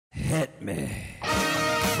Hit me.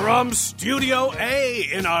 From Studio A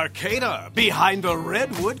in Arcata, behind the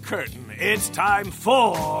redwood curtain, it's time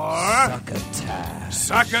for... Succotash.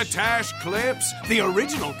 Succotash Clips, the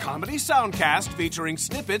original comedy soundcast featuring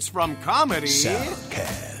snippets from comedy...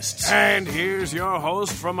 Soundcasts. And here's your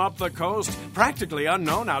host from up the coast, practically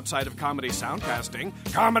unknown outside of comedy soundcasting,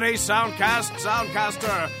 comedy soundcast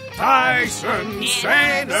soundcaster, Tyson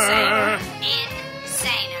Saner.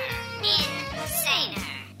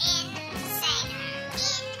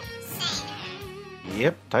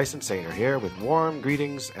 Yep, Tyson Saner here with warm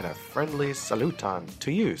greetings and a friendly saluton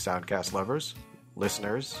to you, Soundcast lovers,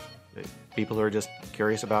 listeners, people who are just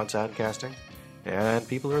curious about soundcasting, and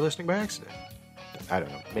people who are listening by accident. I don't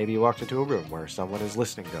know, maybe you walked into a room where someone is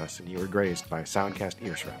listening to us and you were grazed by Soundcast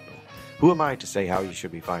ear shrapnel. Who am I to say how you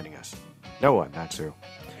should be finding us? No one, that's true.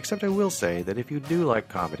 Except I will say that if you do like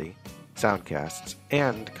comedy, soundcasts,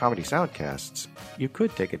 and comedy soundcasts, you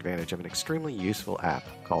could take advantage of an extremely useful app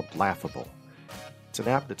called Laughable. It's an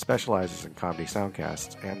app that specializes in comedy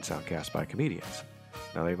soundcasts and soundcasts by comedians.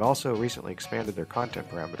 Now, they've also recently expanded their content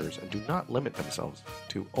parameters and do not limit themselves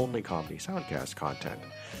to only comedy soundcast content.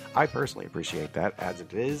 I personally appreciate that, as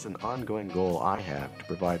it is an ongoing goal I have to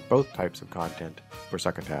provide both types of content for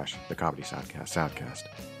Succotash, the comedy soundcast.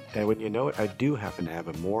 And when you know it, I do happen to have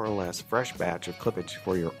a more or less fresh batch of clippage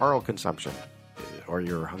for your oral consumption, or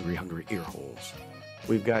your hungry ear holes.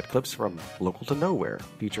 We've got clips from Local to Nowhere,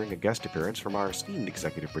 featuring a guest appearance from our esteemed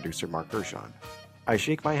executive producer, Mark Gershon. I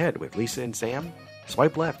Shake My Head with Lisa and Sam,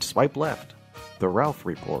 Swipe Left, The Ralph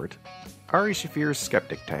Report, Ari Shafir's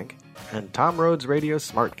Skeptic Tank, and Tom Rhodes' Radio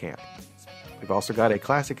Smart Camp. We've also got a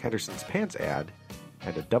classic Henderson's Pants ad,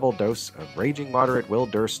 and a double dose of Raging Moderate Will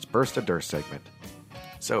Durst's Burst of Durst segment.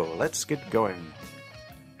 So let's get going.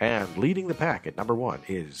 And leading the pack at number 1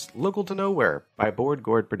 is Local to Nowhere by Board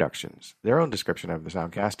Gourd Productions. Their own description of the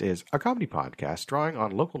soundcast is a comedy podcast drawing on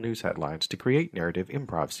local news headlines to create narrative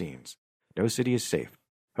improv scenes. No City is Safe,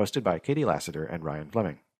 hosted by Katie Lassiter and Ryan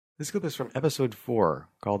Fleming. This clip is from episode 4,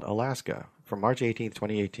 called Alaska, from March 18,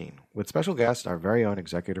 2018, with special guest our very own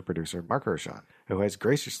executive producer Mark Gershon, who has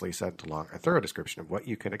graciously sent along a thorough description of what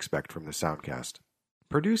you can expect from the soundcast.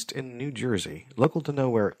 Produced in New Jersey, Local to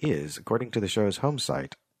Nowhere is, according to the show's home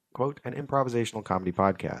site, quote, an improvisational comedy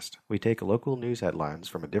podcast. We take local news headlines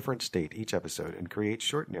from a different state each episode and create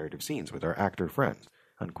short narrative scenes with our actor friends,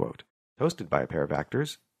 unquote. Hosted by a pair of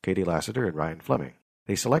actors, Katie Lassiter and Ryan Fleming.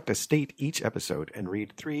 They select a state each episode and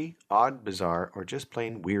read 3 odd, bizarre, or just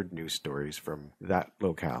plain weird news stories from that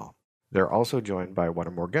locale. They're also joined by one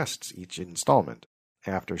or more guests each installment.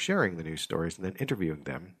 After sharing the news stories and then interviewing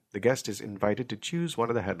them, the guest is invited to choose one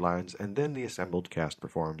of the headlines, and then the assembled cast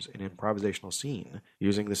performs an improvisational scene,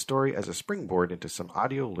 using the story as a springboard into some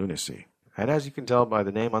audio lunacy. And as you can tell by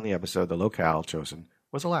the name on the episode, the locale chosen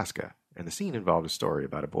was Alaska, and the scene involved a story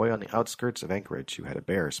about a boy on the outskirts of Anchorage who had a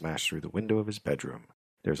bear smash through the window of his bedroom.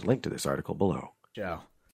 There's a link to this article below. Joe.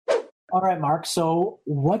 All right, Mark. So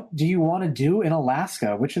what do you want to do in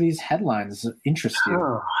Alaska? Which of these headlines interest you?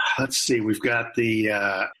 Oh, let's see. We've got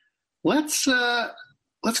the let's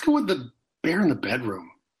go with the bear in the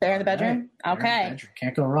bedroom. Bear in the bedroom? Right. Okay. Bear in the bedroom.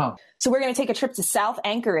 Can't go wrong. So we're going to take a trip to South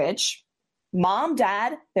Anchorage. Mom,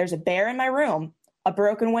 Dad, there's a bear in my room. A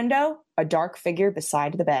broken window, a dark figure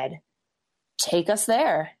beside the bed. Take us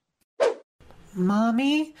there.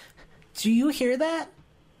 Mommy, do you hear that?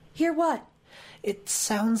 Hear what? It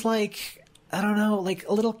sounds like, I don't know, like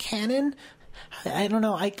a little cannon. I don't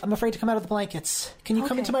know. I'm afraid to come out of the blankets. Can you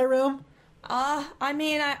come into my room? I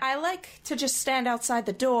mean, I like to just stand outside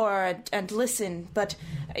the door and listen, but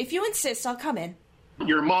if you insist, I'll come in.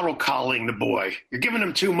 You're monocolling the boy. You're giving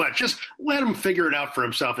him too much. Just let him figure it out for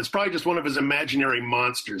himself. It's probably just one of his imaginary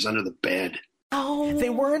monsters under the bed. Oh. They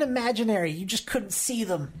weren't imaginary. You just couldn't see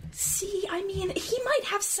them. See, I mean, he might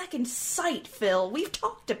have second sight, Phil. We've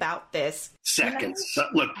talked about this. Second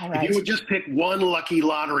sight. Look, if you would just pick one lucky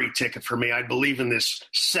lottery ticket for me, I'd believe in this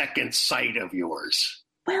second sight of yours.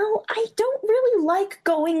 Well, I don't really like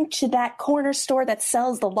going to that corner store that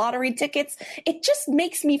sells the lottery tickets. It just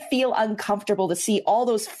makes me feel uncomfortable to see all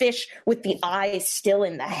those fish with the eyes still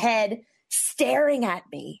in the head staring at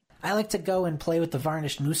me. I like to go and play with the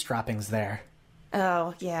varnished moose droppings there.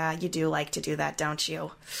 Oh, yeah, you do like to do that, don't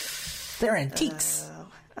you? They're antiques.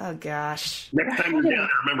 Oh gosh. Next time you're down there,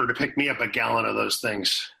 remember to pick me up a gallon of those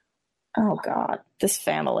things. Oh, God. This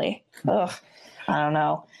family. Ugh. I don't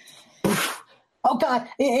know. Oh, God.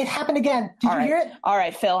 It happened again. Did you hear it? All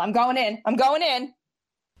right, Phil. I'm going in.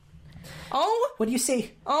 Oh. What do you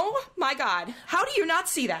see? Oh, my God. How do you not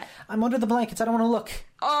see that? I'm under the blankets. I don't want to look.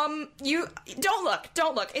 You... Don't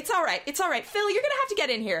look. It's all right. Phil, you're going to have to get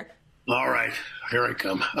in here. All right, here I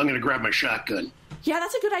come. I'm going to grab my shotgun. Yeah,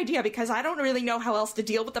 that's a good idea because I don't really know how else to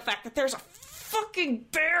deal with the fact that there's a fucking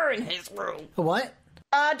bear in his room. What?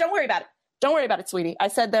 Don't worry about it. Don't worry about it, sweetie. I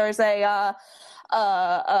said there's a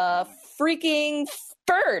freaking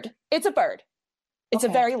bird. It's a bird. It's a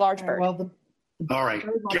very large bird. Well, All right,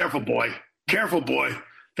 careful, boy. Careful, boy.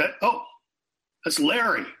 That's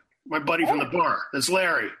Larry, my buddy from the bar. That's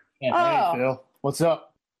Larry. Hey, Phil. What's up?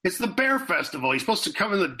 It's the Bear Festival. He's supposed to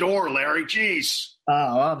come in the door, Larry. Jeez.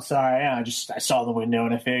 Oh, I'm sorry. I saw the window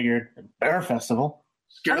and I figured Bear Festival.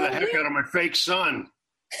 Scare the heck out of my fake son.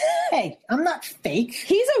 Hey, I'm not fake.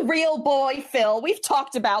 He's a real boy, Phil. We've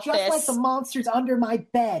talked about Just this. like the monsters under my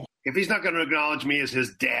bed. If he's not going to acknowledge me as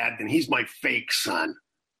his dad, then he's my fake son.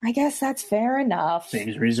 I guess that's fair enough.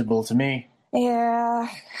 Seems reasonable to me. Yeah.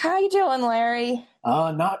 How you doing, Larry?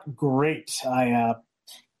 Not great. I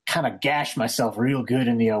kind of gashed myself real good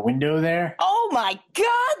in the window there. Oh my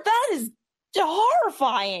God, that is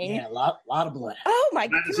horrifying. Yeah, a lot of blood. Oh my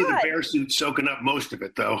Glad to see the God. bear suit soaking up most of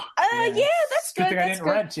it, though. Yeah, that's Good good. thing I That's didn't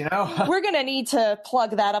good. rent, you know? We're going to need to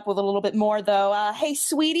plug that up with a little bit more, though. Hey,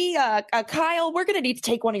 sweetie, Kyle, we're going to need to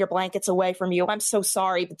take one of your blankets away from you. I'm so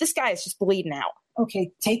sorry, but this guy is just bleeding out.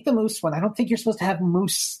 Okay, take the moose one. I don't think you're supposed to have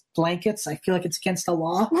moose blankets. I feel like it's against the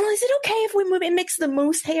law. Well, is it okay if we mix the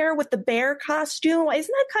moose hair with the bear costume?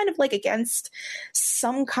 Isn't that kind of like against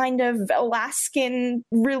some kind of Alaskan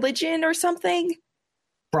religion or something?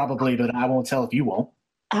 Probably, but I won't tell if you won't.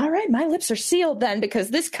 All right, my lips are sealed then because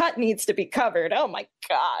this cut needs to be covered. Oh my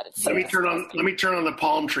God. It's so Let me turn on the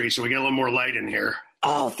palm tree so we get a little more light in here.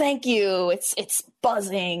 Oh, thank you. It's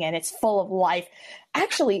buzzing and it's full of life.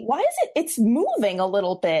 Actually, why is it's moving a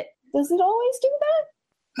little bit? Does it always do that?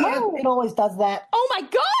 Oh, it always does that. Oh my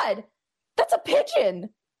God! That's a pigeon!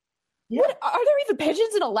 Yeah. What, are there even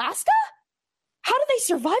pigeons in Alaska? How do they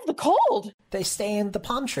survive the cold? They stay in the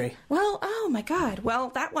palm tree. Well, oh my God. Well,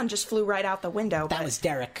 that one just flew right out the window. That but was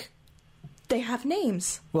Derek. They have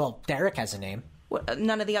names. Well, Derek has a name. What,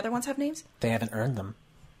 none of the other ones have names? They haven't earned them.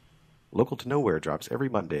 Local to Nowhere drops every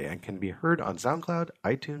Monday and can be heard on SoundCloud,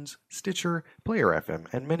 iTunes, Stitcher, Player FM,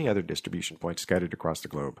 and many other distribution points scattered across the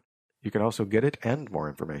globe. You can also get it and more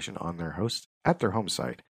information on their hosts at their home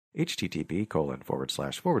site,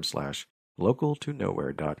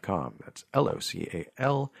 http://localtonowhere.com. That's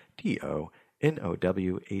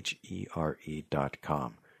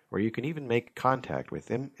LOCALTONOWHERE.com, where you can even make contact with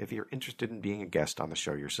them if you're interested in being a guest on the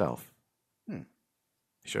show yourself. The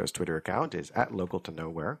show's Twitter account is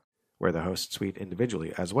 @localtonowhere, where the hosts tweet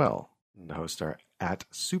individually as well. The hosts are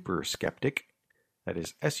 @SuperSkeptic, that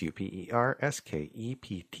is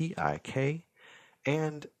SuperSkeptik,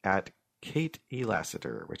 and @Kate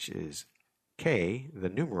Elassiter, which is K, the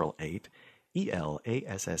numeral 8,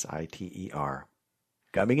 ELASSITER.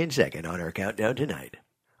 Coming in second on our countdown tonight.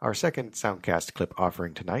 Our second Soundcast clip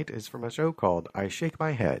offering tonight is from a show called I Shake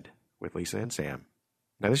My Head with Lisa and Sam.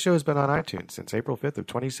 Now, this show has been on iTunes since April 5th of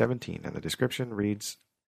 2017, and the description reads,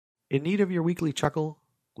 "In need of your weekly chuckle?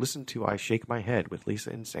 Listen to I Shake My Head with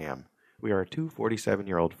Lisa and Sam. We are two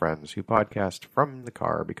 47-year-old friends who podcast from the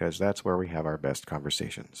car because that's where we have our best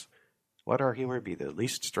conversations. Let our humor be the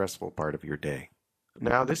least stressful part of your day."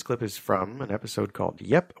 Now, this clip is from an episode called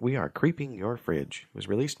Yep, We Are Creeping Your Fridge. It was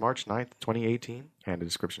released March 9th, 2018, and the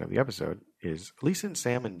description of the episode is, Lisa and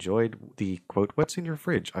Sam enjoyed the, quote, what's in your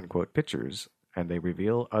fridge, unquote, pictures, and they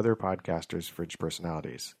reveal other podcasters' fridge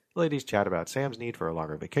personalities. The ladies chat about Sam's need for a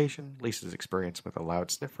longer vacation, Lisa's experience with a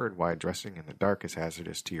loud sniffer, and why dressing in the dark is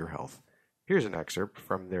hazardous to your health. Here's an excerpt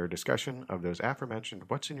from their discussion of those aforementioned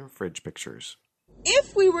what's in your fridge pictures.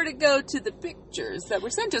 If we were to go to the pictures that were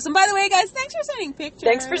sent to us, and by the way, guys, thanks for sending pictures.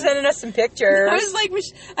 Thanks for sending us some pictures. I was like,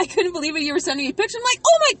 I couldn't believe it. You were sending me pictures. I'm like,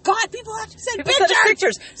 oh my God, people have to send pictures. Send us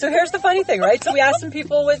pictures. So here's the funny thing, right? So we asked some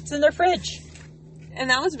people what's in their fridge. And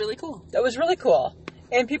that was really cool. That was really cool.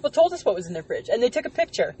 And people told us what was in their fridge. And they took a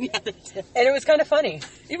picture. Yeah, they did. And it was kind of funny.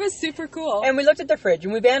 It was super cool. And we looked at their fridge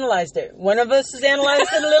and we've analyzed it. One of us has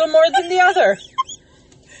analyzed it a little more than the other.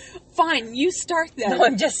 Fine, you start then. No,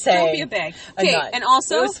 I'm just saying. Don't be a bag. Okay, and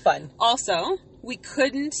also, it was fun. Also, we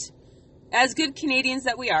couldn't, as good Canadians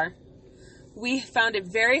that we are, we found it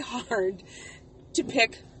very hard to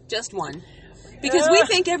pick just one. Because we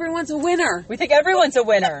think everyone's a winner. We think everyone's a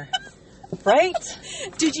winner. Right?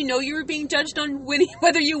 Did you know you were being judged on winning,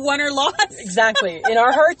 whether you won or lost? Exactly. In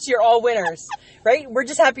our hearts, you're all winners. Right? We're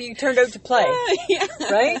just happy you turned out to play. Yeah.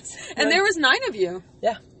 Right? And there was 9 of you.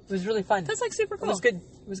 Yeah. It was really fun. That's like super cool. It was good.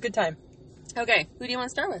 It was a good time. Okay, who do you want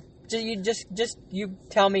to start with? You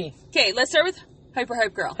tell me. Okay, let's start with Hyper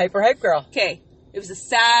Hype Girl. Hyper Hype Girl. Okay, it was a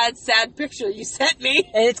sad, sad picture you sent me.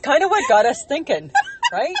 And it's kind of what got us thinking,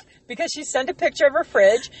 right? because she sent a picture of her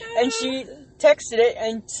fridge and she texted it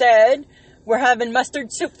and said, "We're having mustard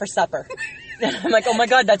soup for supper." And I'm like, oh my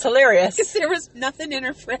God, that's hilarious. Because there was nothing in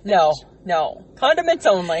her fridge. No. Condiments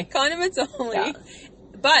only. Condiments only. Yeah.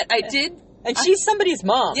 But I did... And she's somebody's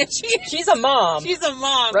mom. Yeah, she's a mom. She's a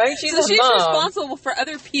mom. Right? She's she's mom. responsible for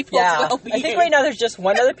other people's well-being. I think right now there's just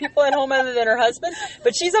one other people at home other than her husband.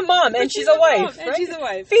 But she's a mom and she's a wife. And right? she's a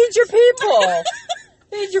wife. Feed your people.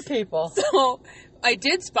 Feed your people. So I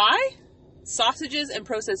did spy sausages and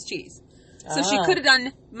processed cheese. So she could have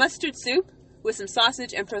done mustard soup with some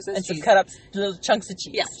sausage and processed cheese. And some cut up little chunks of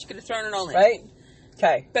cheese. Yeah, she could have thrown it all in. Right?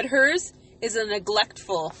 Okay. But hers is a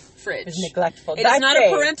neglectful fridge. It's neglectful. It is not a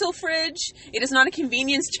parental fridge. It is not a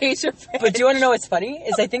convenience chaser fridge. But do you want to know what's funny?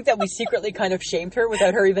 Is I think that we secretly kind of shamed her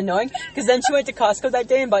without her even knowing. Because then she went to Costco that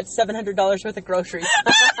day and bought $700 worth of groceries.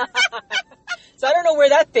 So I don't know where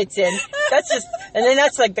that fits in. That's just, and then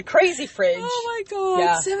that's like the crazy fridge. Oh my God.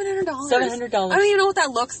 Yeah. $700. $700. I don't even know what that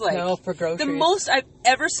looks like. No, for groceries. The most I've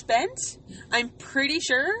ever spent, I'm pretty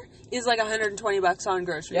sure, is like $120 on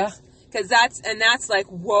groceries. Yeah. Because that's like,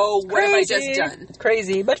 whoa, what have I just done?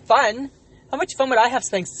 Crazy, but fun. How much fun would I have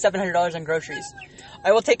spending $700 on groceries?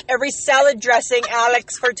 I will take every salad dressing,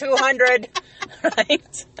 Alex, for $200.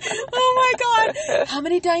 Right? Oh my God. How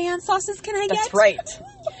many Diane sauces can I get? That's right.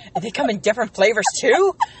 And they come in different flavors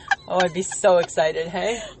too? Oh, I'd be so excited,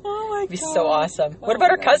 hey? Oh my God. It'd be so awesome. What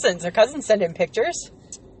about her cousins? Her cousins send in pictures.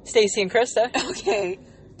 Stacy and Krista. Okay.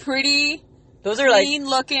 Pretty... Those are clean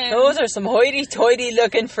looking. Those are some hoity-toity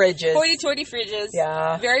looking fridges. Hoity-toity fridges.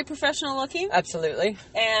 Yeah. Very professional looking. Absolutely.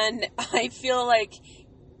 And I feel like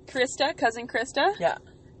cousin Krista. Yeah.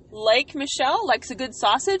 Like Michelle, likes a good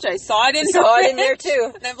sausage. I saw it in her saw fridge. it in there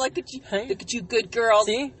too. And I'm like, look at you good girls.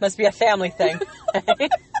 See? Must be a family thing.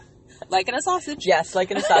 Liking a sausage. Yes,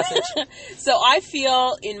 liking a sausage. So I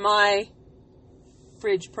feel in my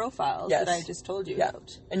fridge profiles that I just told you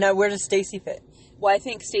about. And now where does Stacy fit? Well, I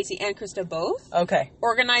think Stacy and Krista both. Okay.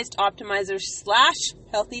 Organized optimizers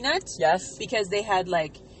 / healthy nut. Yes. Because they had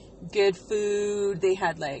like good food. They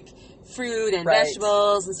had like fruit and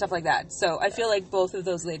vegetables and stuff like that. So I feel like both of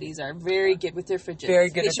those ladies are very good with their fridges. Very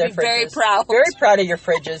good they with their fridges. Very proud. Very proud of your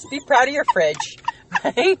fridges. Be proud of your fridge.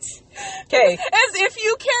 Right? Okay. As if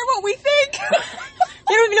you care what we think.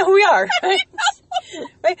 You don't even know who we are. Right?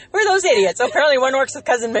 Right? We're those idiots. So apparently one works with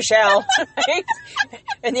cousin Michelle, right?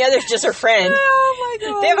 And the other's just her friend. Oh my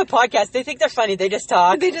God. They have a podcast. They think they're funny. They just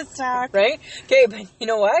talk. They just talk. Right? Okay, but you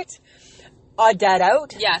know what? Odd Dad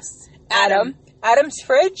Out. Yes. Adam's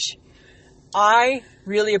fridge. I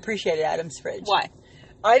really appreciated Adam's fridge. Why?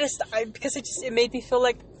 Because it made me feel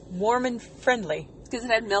like warm and friendly. Because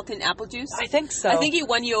it had milk and apple juice? I think so. I think he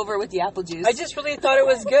won you over with the apple juice. I just really thought it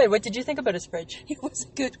was good. What did you think about his fridge? It was a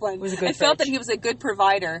good one. It was a good I felt that he was a good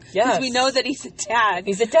provider. Yes. Because we know that he's a dad.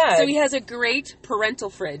 He's a dad. So he has a great parental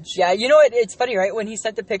fridge. Yeah, you know what? It's funny, right? When he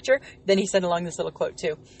sent the picture, then he sent along this little quote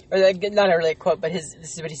too. Or not really a quote, but this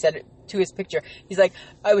is what he said to his picture. He's like,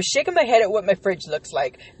 I was shaking my head at what my fridge looks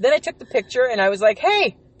like. Then I took the picture and I was like,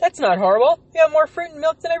 hey, that's not horrible. You have more fruit and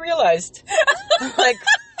milk than I realized. Like,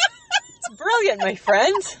 it's brilliant, my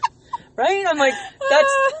friend. Right? I'm like,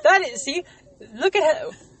 see, look at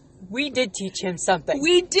how, we did teach him something.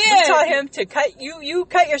 We did. We taught him to you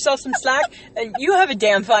cut yourself some slack, and you have a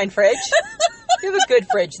damn fine fridge. You have a good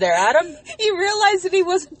fridge there, Adam. He realized that he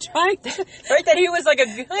wasn't trying to. Right? That he was like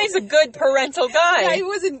he's a good parental guy. Yeah,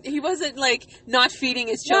 he wasn't like not feeding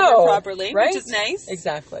his children properly, right? Which is nice.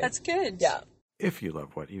 Exactly. That's good. Yeah. If you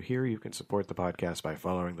love what you hear, you can support the podcast by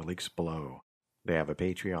following the links below. They have a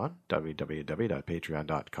Patreon,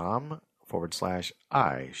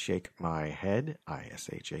 www.patreon.com/I Shake My Head,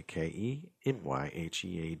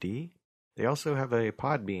 ISHAKEMYHEAD. They also have a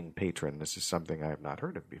Podbean patron. This is something I have not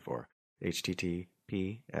heard of before. https://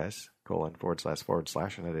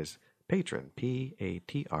 and it is patron,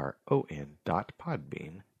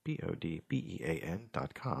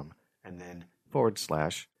 patron.podbean.com, and then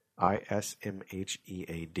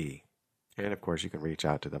 /ISMHEAD. And of course, you can reach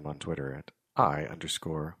out to them on Twitter at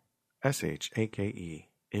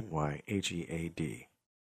I_SHAKEMYHEAD.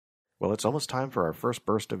 Well, it's almost time for our first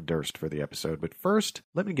burst of Durst for the episode, but first,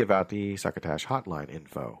 let me give out the Succotash hotline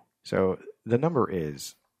info. So, the number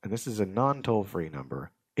is, and this is a non-toll-free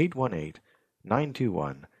number,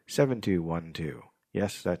 818-921-7212.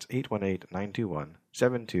 Yes, that's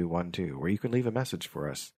 818-921-7212, where you can leave a message for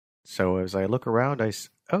us. So as I look around, I've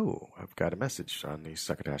got a message on the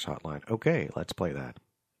Succotash hotline. Okay, let's play that.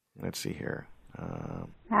 Let's see here.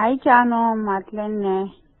 Hi, Jano,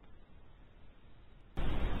 Madeleine.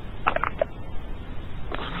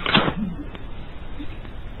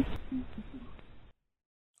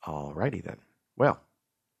 Alrighty then. Well,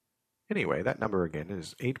 Anyway, that number again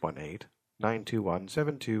is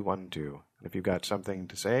 818-921-7212. And if you've got something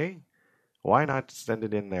to say, why not send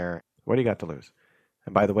it in there? What do you got to lose?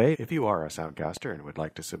 And by the way, if you are a Soundcaster and would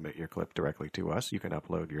like to submit your clip directly to us, you can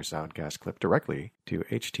upload your Soundcast clip directly to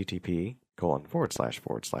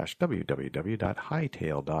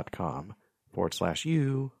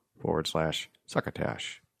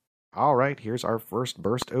http://www.hightail.com/u/succotash. All right, here's our first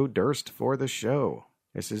burst o' durst for the show.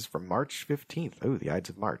 This is from March 15th. Oh, the Ides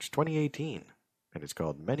of March, 2018. And it's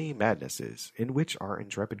called Many Madnesses, in which our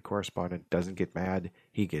intrepid correspondent doesn't get mad,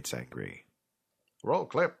 he gets angry. Roll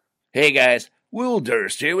clip. Hey guys, Will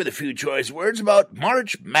Durst here with a few choice words about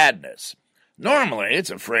March Madness. Normally, it's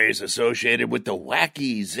a phrase associated with the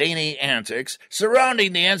wacky, zany antics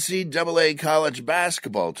surrounding the NCAA college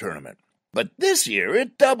basketball tournament. But this year,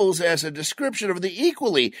 it doubles as a description of the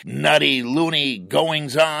equally nutty, loony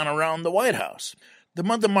goings-on around the White House. The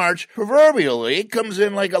month of March proverbially comes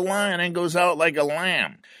in like a lion and goes out like a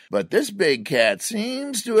lamb. But this big cat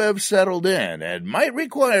seems to have settled in and might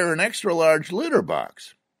require an extra-large litter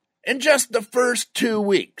box. In just the first 2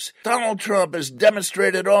 weeks, Donald Trump has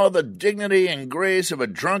demonstrated all the dignity and grace of a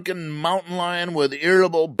drunken mountain lion with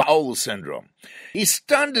irritable bowel syndrome. He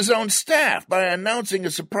stunned his own staff by announcing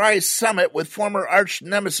a surprise summit with former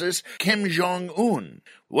arch-nemesis Kim Jong-un.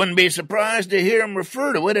 Wouldn't be surprised to hear him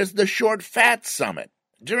refer to it as the Short Fat Summit.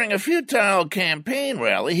 During a futile campaign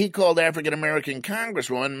rally, he called African-American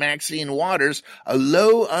Congresswoman Maxine Waters a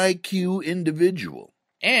low-IQ individual.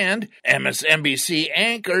 And MSNBC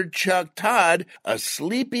anchor Chuck Todd a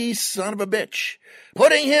sleepy son of a bitch,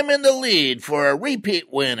 putting him in the lead for a repeat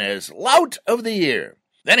win as Lout of the Year.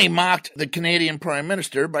 Then he mocked the Canadian Prime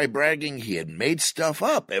Minister by bragging he had made stuff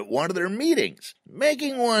up at one of their meetings,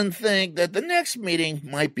 making one think that the next meeting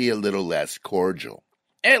might be a little less cordial.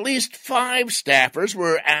 At least 5 staffers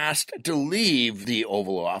were asked to leave the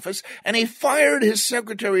Oval Office, and he fired his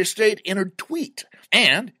Secretary of State in a tweet,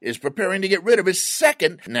 and is preparing to get rid of his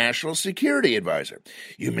second National Security Advisor.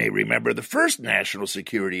 You may remember the first National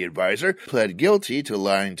Security Advisor pled guilty to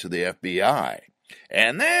lying to the FBI.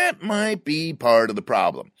 And that might be part of the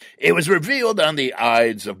problem. It was revealed on the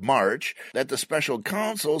Ides of March that the special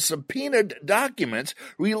counsel subpoenaed documents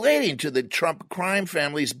relating to the Trump crime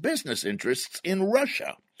family's business interests in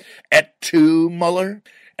Russia. Et tu, Mueller?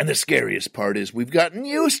 And the scariest part is we've gotten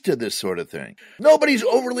used to this sort of thing. Nobody's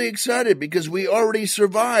overly excited because we already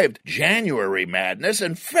survived January madness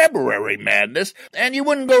and February madness, and you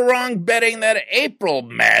wouldn't go wrong betting that April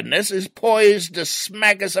madness is poised to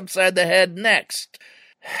smack us upside the head next.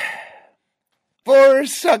 For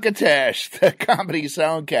Succotash, the comedy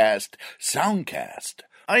soundcast,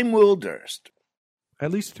 I'm Will Durst. At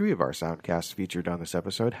least 3 of our soundcasts featured on this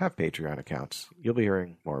episode have Patreon accounts. You'll be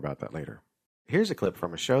hearing more about that later. Here's a clip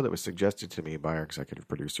from a show that was suggested to me by our executive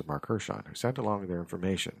producer, Mark Hershon, who sent along their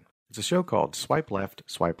information. It's a show called Swipe Left,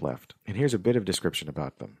 and here's a bit of description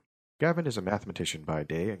about them. Gavin is a mathematician by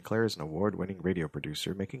day, and Claire is an award-winning radio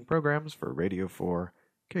producer making programs for Radio 4,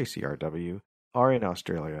 KCRW, RN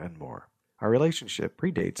Australia, and more. Our relationship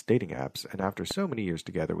predates dating apps, and after so many years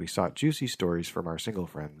together, we sought juicy stories from our single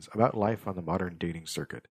friends about life on the modern dating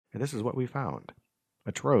circuit, and this is what we found.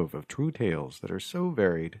 A trove of true tales that are so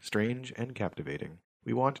varied, strange, and captivating.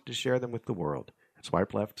 We wanted to share them with the world, and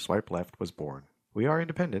Swipe Left was born. We are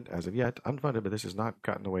independent, as of yet, unfunded, but this has not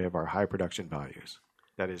gotten in the way of our high production values.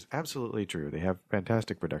 That is absolutely true. They have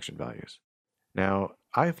fantastic production values. Now,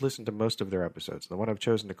 I've listened to most of their episodes. The one I've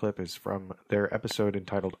chosen to clip is from their episode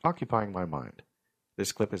entitled Occupying My Mind.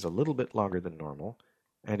 This clip is a little bit longer than normal,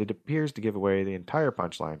 and it appears to give away the entire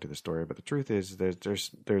punchline to the story, but the truth is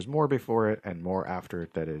there's more before it and more after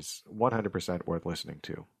it that is 100% worth listening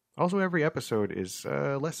to. Also, every episode is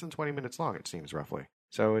less than 20 minutes long, it seems, roughly.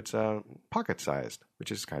 So it's pocket-sized,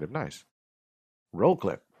 which is kind of nice. Roll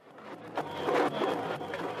clip.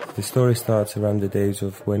 The story starts around the days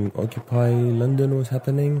of when Occupy London was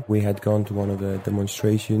happening. We had gone to one of the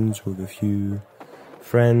demonstrations with a few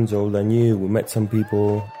friends, old and new. We met some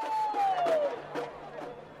people,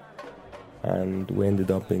 and we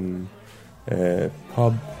ended up in a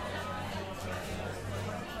pub.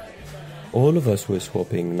 All of us were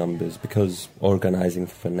swapping numbers because organizing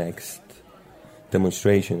for the next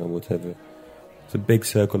demonstration or whatever. It's a big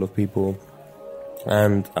circle of people,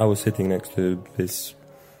 and I was sitting next to this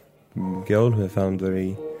girl who I found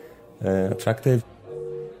very attractive.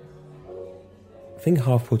 I think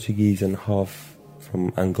half Portuguese and half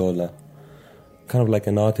from Angola. Kind of like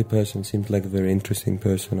an arty person, seemed like a very interesting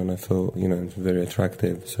person, and I thought, very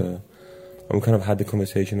attractive. So I kind of had the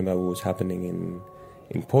conversation about what was happening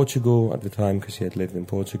in Portugal at the time, because she had lived in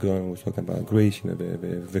Portugal, and we was talking about Greece,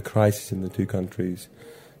 the crisis in the two countries.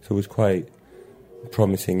 So it was quite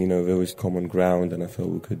promising, you know, there was common ground, and I thought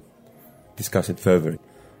we could discuss it further.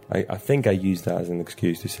 I think I used that as an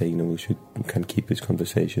excuse to say, you know, we can keep this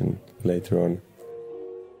conversation later on.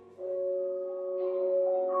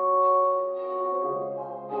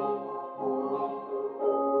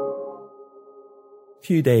 A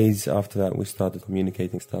few days after that, we started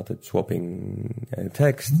communicating, started swapping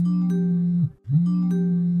texts.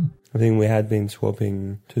 I think we had been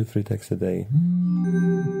swapping 2-3 texts a day.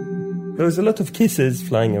 There was a lot of kisses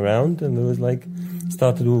flying around, and there was like,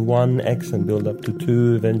 started with 1 X and build up to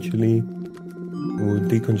 2 eventually. We would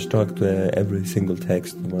deconstruct every single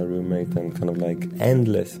text of my roommate, and kind of like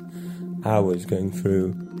endless hours going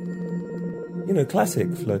through, you know,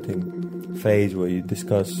 classic flirting phase where you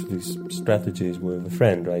discuss these strategies with a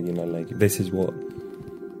friend, right? You know, like, this is what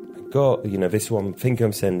I got, you know, this is what I'm thinking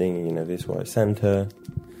of sending, you know, this is what I sent her.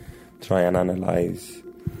 Try and analyze,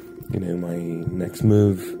 you know, my next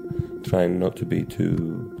move. Trying not to be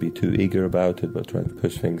too eager about it, but trying to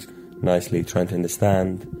push things nicely, trying to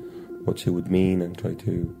understand what she would mean and try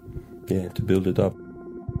to build it up.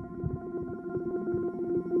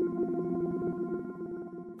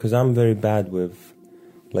 Because I'm very bad with,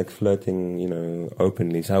 like, flirting, you know,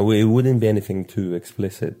 openly. So it wouldn't be anything too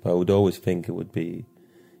explicit, but I would always think it would be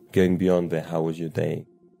going beyond the how was your day.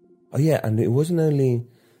 Oh yeah, and it wasn't only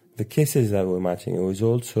the kisses that were matching, it was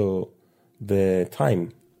also the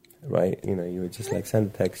time, right? You know, you would just like send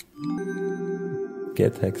a text,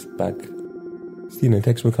 get text back. You know,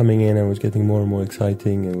 texts were coming in and it was getting more and more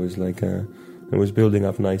exciting. It was like, it was building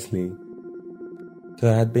up nicely.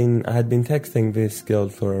 So I had been texting this girl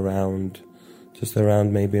for just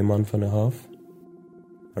around maybe a month and a half.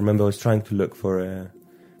 I remember I was trying to look for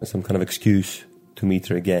some kind of excuse to meet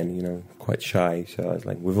her again, you know, quite shy. So I was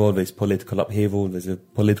like, with all this political upheaval, there's a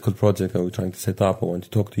political project that we're trying to set up. I want to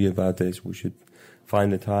talk to you about this. We should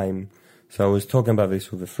find the time. So I was talking about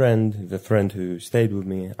this with a friend who stayed with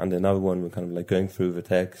me, and another one, we're kind of like going through the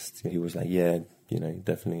text. He was like, yeah, you know,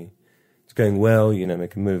 definitely, it's going well, you know,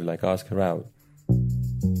 make a move, like ask her out.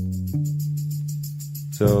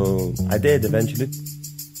 So I did eventually.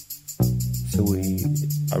 So we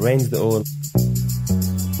arranged it all.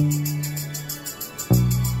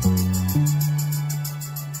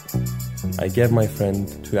 I gave my friend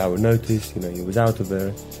 2-hour notice, you know, he was out of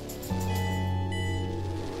there.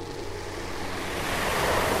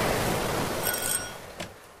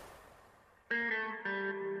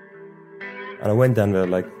 And I went down there,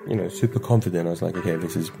 like, you know, super confident. I was like, okay,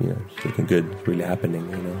 this is, you know, looking good, really happening,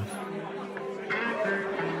 you know.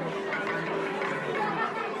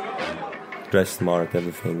 Dressed smart,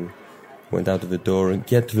 everything. Went out of the door and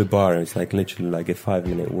get to the bar, and it's like literally like a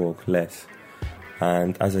 5-minute walk less.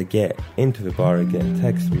 And as I get into the bar, I get a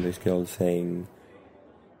text from this girl saying,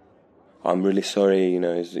 I'm really sorry, you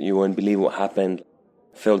know, you won't believe what happened.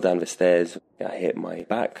 I fell down the stairs, I hit my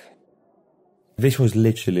back. This was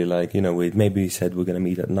literally like, you know, we said we're going to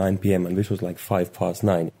meet at 9 p.m. and this was like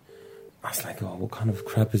 9:05. I was like, oh, what kind of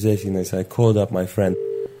crap is this? You know, so I called up my friend.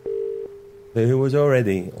 He was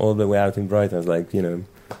already all the way out in Brighton. I was like, you know,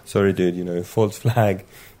 sorry, dude, you know, false flag.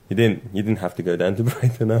 You didn't have to go down to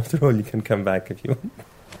Brighton. After all, you can come back if you want.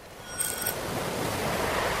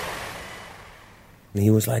 And he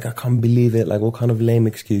was like, I can't believe it. Like, what kind of lame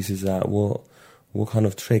excuse is that? What kind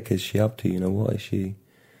of trick is she up to? You know, what is she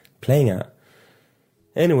playing at?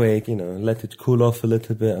 Anyway, you know, let it cool off a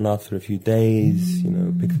little bit, and after a few days, you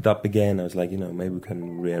know, picked it up again. I was like, you know, maybe we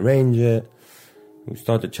can rearrange it. We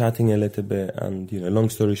started chatting a little bit, and, you know, long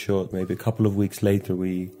story short, maybe a couple of weeks later,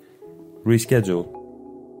 we rescheduled.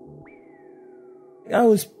 I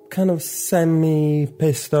was kind of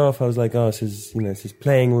semi-pissed off. I was like, oh, she's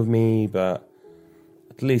playing with me, but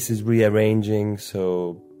at least it's rearranging,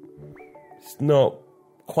 so it's not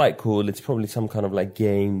quite cool. It's probably some kind of like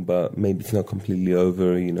game, but maybe it's not completely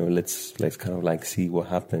over, you know, let's kind of like see what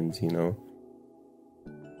happens, you know.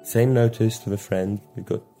 Same notice to the friend, you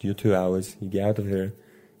got your 2 hours, you get out of here,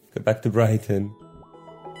 go back to Brighton.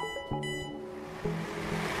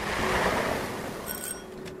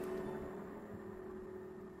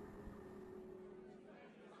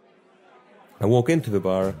 I walk into the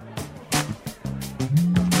bar,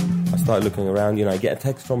 I start looking around, you know, I get a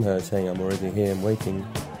text from her saying I'm already here, I'm waiting.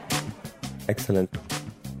 Excellent.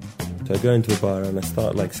 So I go into the bar and I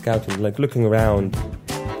start like scouting, like looking around,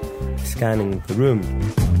 scanning the room.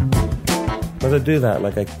 As I do that,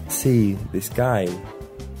 like I see this guy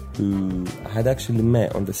who I had actually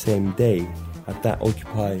met on the same day at that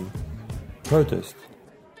Occupy protest.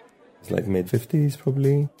 It's like mid-50s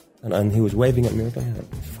probably. And he was waving at me. I was like, yeah,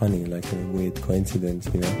 it's funny, like a weird coincidence,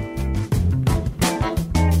 you know.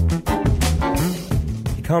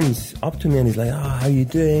 He comes up to me and he's like, how you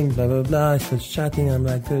doing? Blah, blah, blah. He starts chatting. I'm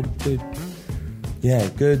like, good. Yeah,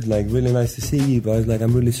 good. Like, really nice to see you. But I was like,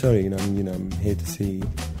 I'm really sorry. I'm here to see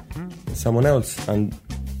someone else. And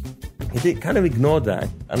he did kind of ignore that.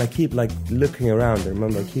 And I keep, like, looking around. I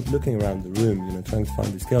remember I keep looking around the room, trying to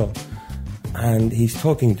find this girl. And he's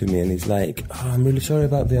talking to me and he's like, I'm really sorry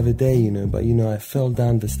about the other day, but, I fell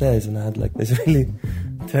down the stairs and I had, like, this really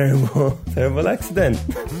terrible accident.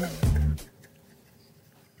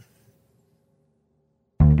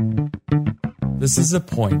 This is the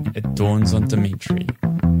point it dawns on Dimitri.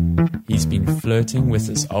 He's been flirting with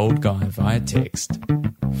this old guy via text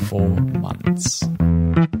for months. All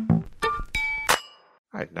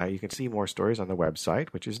right, now you can see more stories on the website,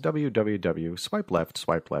 which is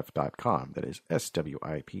www.swipeleft.com. That is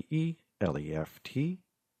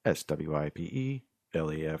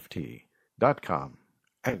SWIPELEFT.com.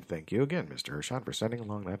 And thank you again, Mr. Hirschon, for sending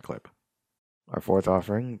along that clip. Our fourth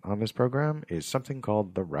offering on this program is something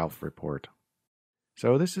called The Ralph Report.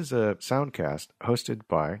 So this is a soundcast hosted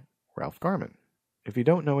by Ralph Garman. If you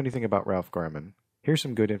don't know anything about Ralph Garman, here's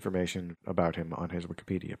some good information about him on his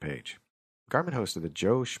Wikipedia page. Garman hosted the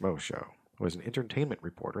Joe Schmo Show, was an entertainment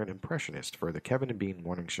reporter and impressionist for the Kevin and Bean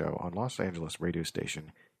morning show on Los Angeles radio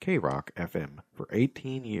station K-Rock FM for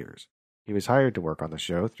 18 years. He was hired to work on the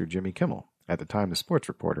show through Jimmy Kimmel, at the time the sports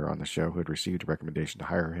reporter on the show who had received a recommendation to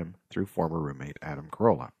hire him through former roommate Adam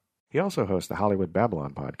Carolla. He also hosts the Hollywood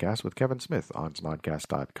Babylon podcast with Kevin Smith on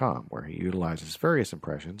Smodcast.com, where he utilizes various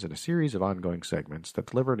impressions in a series of ongoing segments that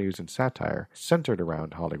deliver news and satire centered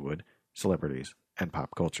around Hollywood, celebrities, and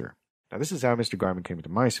pop culture. Now, this is how Mr. Garman came into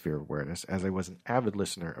my sphere of awareness, as I was an avid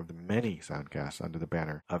listener of the many soundcasts under the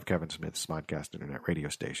banner of Kevin Smith's Smodcast internet radio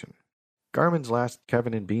station. Garman's last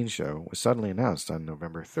Kevin and Bean show was suddenly announced on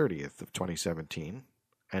November 30th of 2017,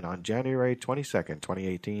 and on January 22nd,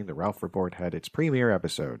 2018, The Ralph Report had its premiere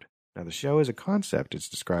episode. Now, the show as a concept is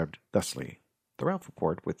described thusly. The Ralph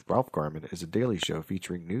Report with Ralph Garman is a daily show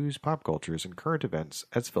featuring news, pop cultures, and current events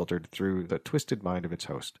as filtered through the twisted mind of its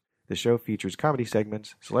host. The show features comedy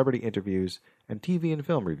segments, celebrity interviews, and TV and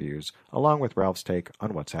film reviews, along with Ralph's take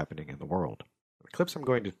on what's happening in the world. The clips I'm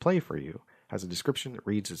going to play for you has a description that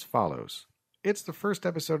reads as follows. It's the first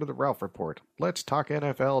episode of The Ralph Report. Let's talk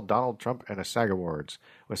NFL, Donald Trump, and a SAG Awards,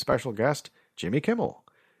 with special guest Jimmy Kimmel.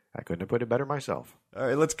 I couldn't have put it better myself. All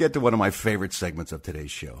right, let's get to one of my favorite segments of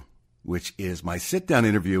today's show, which is my sit-down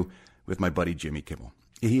interview with my buddy Jimmy Kimmel.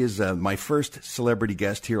 He is my first celebrity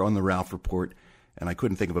guest here on The Ralph Report, and I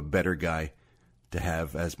couldn't think of a better guy to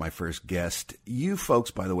have as my first guest. You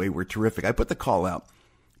folks, by the way, were terrific. I put the call out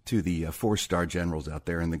to the 4-star generals out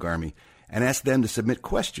there in the Army and asked them to submit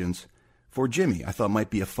questions for Jimmy. I thought it might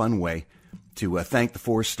be a fun way to thank the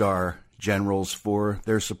 4-star generals for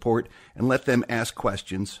their support and let them ask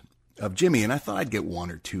questions of Jimmy. And I thought I'd get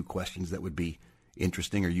one or two questions that would be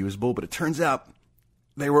interesting or usable, but it turns out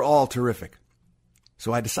they were all terrific.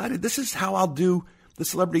 So I decided this is how I'll do the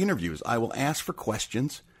celebrity interviews. I will ask for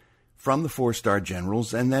questions from the 4-star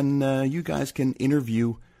generals, and then you guys can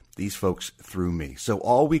interview these folks through me. So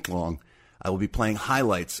all week long, I will be playing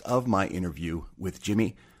highlights of my interview with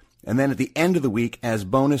Jimmy. And then at the end of the week, as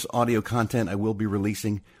bonus audio content, I will be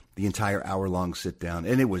releasing the entire hour-long sit-down,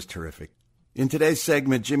 and it was terrific. In today's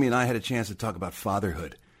segment, Jimmy and I had a chance to talk about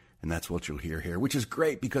fatherhood, and that's what you'll hear here, which is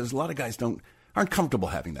great because a lot of guys aren't comfortable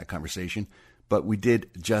having that conversation, but we did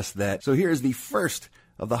just that. So here's the first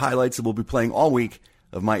of the highlights that we'll be playing all week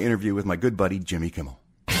of my interview with my good buddy, Jimmy Kimmel.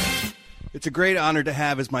 It's a great honor to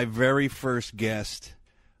have as my very first guest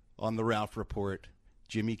on The Ralph Report,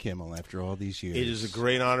 Jimmy Kimmel, after all these years. It is a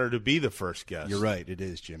great honor to be the first guest. You're right, it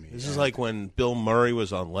is, Jimmy. This is like when Bill Murray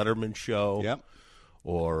was on Letterman's show. Yep.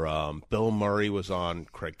 Or Bill Murray was on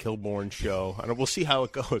Craig Kilborn's show. And we'll see how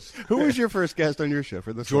it goes. Who was your first guest on your show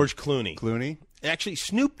for this George one? Clooney. Clooney? Actually,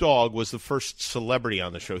 Snoop Dogg was the first celebrity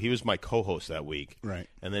on the show. He was my co-host that week. Right.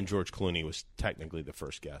 And then George Clooney was technically the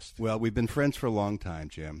first guest. Well, we've been friends for a long time,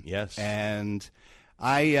 Jim. Yes. And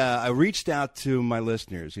I reached out to my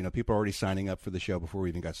listeners. You know, people are already signing up for the show before we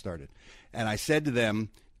even got started. And I said to them,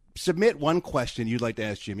 submit one question you'd like to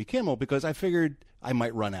ask Jimmy Kimmel, because I figured I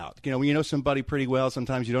might run out. You know, when you know somebody pretty well,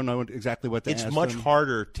 sometimes you don't know exactly what to ask them. It's much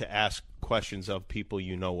harder to ask questions of people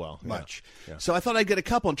you know well. Much. Yeah. So I thought I'd get a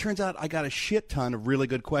couple, and it turns out I got a shit ton of really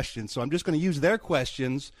good questions. So I'm just going to use their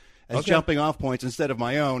questions as Okay. jumping off points instead of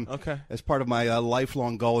my own. Okay. As part of my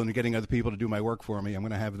lifelong goal into getting other people to do my work for me, I'm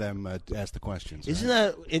going to have them ask the questions. Isn't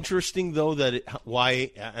that interesting, though, that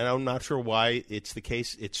why, and I'm not sure why it's the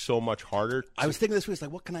case, it's so much harder? I was thinking this week,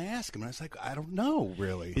 like, what can I ask him? And I was like, I don't know,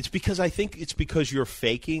 really. It's because I think it's because you're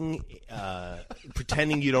faking,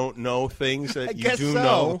 pretending you don't know things that I you guess do so.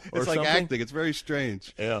 know. It's or like something. acting. It's very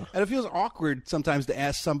strange. Yeah. And it feels awkward sometimes to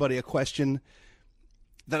ask somebody a question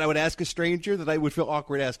that I would ask a stranger that I would feel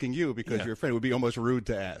awkward asking you because Yeah. you're a friend. It would be almost rude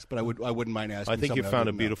to ask, but I wouldn't mind asking. I think you someone found a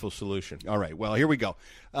didn't know. beautiful solution. All right, well, here we go.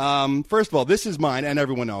 First of all, this is mine and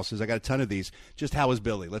everyone else's. I got a ton of these. Just how is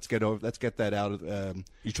Billy? Let's get that out.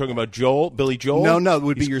 You're talking about Billy Joel? No, it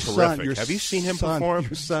would be He's your terrific. son. Your Have you seen him son, perform?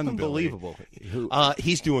 Your son, Unbelievable. Billy.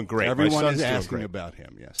 He's doing great. My Everyone son's is doing asking great. about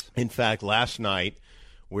him. Yes. In fact, last night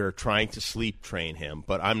we're trying to sleep train him,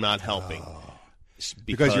 but I'm not helping.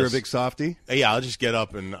 Because you're a big softie? Yeah, I'll just get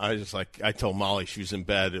up and I told Molly, she was in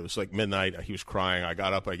bed. It was like midnight. He was crying. I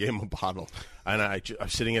got up. I gave him a bottle. And I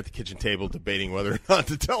was sitting at the kitchen table debating whether or not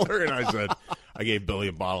to tell her. And I said, I gave Billy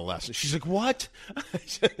a bottle last night. She's like, what?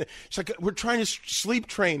 She's like, we're trying to sleep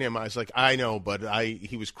train him. I was like, I know, but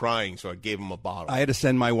he was crying, so I gave him a bottle. I had to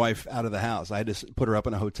send my wife out of the house. I had to put her up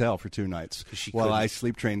in a hotel for 2 nights while couldn't. I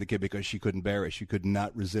sleep trained the kid because she couldn't bear it. She could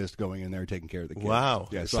not resist going in there and taking care of the kid. Wow.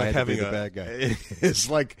 Yeah, It's so like I had having to be the bad guy.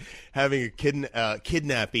 It's like having a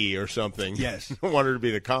kidnappee or something. Yes. I want her to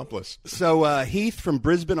be the accomplice. So Heath from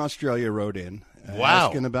Brisbane, Australia wrote in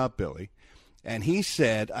asking about Billy. And he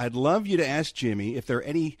said, I'd love you to ask Jimmy if there are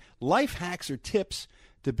any life hacks or tips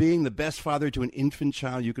to being the best father to an infant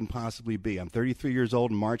child you can possibly be. I'm 33 years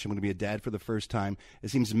old in March. I'm going to be a dad for the first time.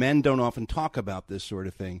 It seems men don't often talk about this sort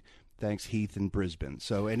of thing. Thanks, Heath in Brisbane.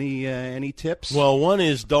 So any tips? Well, one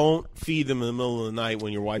is don't feed them in the middle of the night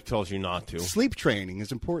when your wife tells you not to. Sleep training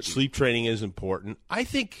is important. Sleep training is important. I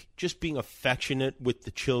think just being affectionate with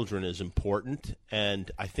the children is important.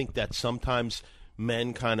 And I think that sometimes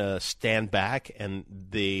men kind of stand back and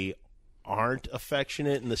they aren't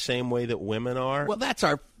affectionate in the same way that women are. Well, that's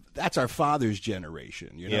our father's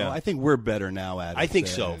generation. You know, Yeah. I think we're better now at it. I think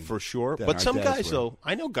so, for sure. than But our some dads guys, were. though,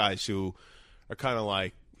 I know guys who are kind of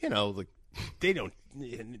like, like they don't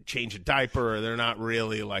change a diaper, or they're not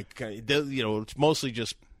really like, it's mostly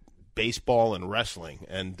just baseball and wrestling.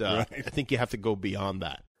 And Right. I think you have to go beyond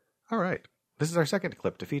that. All right. This is our second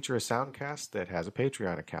clip to feature a soundcast that has a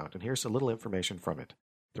Patreon account, and here's a little information from it.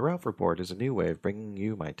 The Ralph Report is a new way of bringing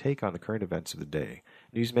you my take on the current events of the day.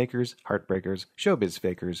 Newsmakers, heartbreakers, showbiz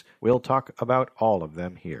fakers, we'll talk about all of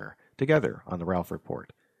them here, together on the Ralph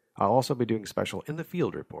Report. I'll also be doing special In the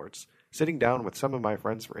Field reports, sitting down with some of my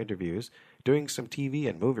friends for interviews, doing some TV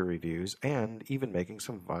and movie reviews, and even making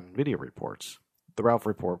some fun video reports. The Ralph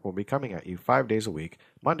Report will be coming at you 5 days a week,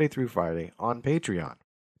 Monday through Friday, on Patreon.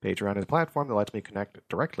 Patreon is a platform that lets me connect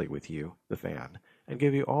directly with you, the fan, and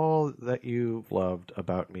give you all that you've loved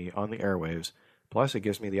about me on the airwaves. Plus, it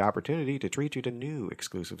gives me the opportunity to treat you to new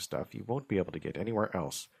exclusive stuff you won't be able to get anywhere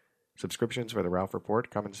else. Subscriptions for the Ralph Report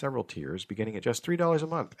come in several tiers, beginning at just $3 a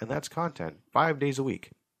month, and that's content 5 days a week.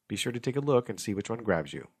 Be sure to take a look and see which one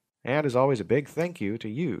grabs you. And as always, a big thank you to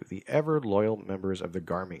you, the ever-loyal members of the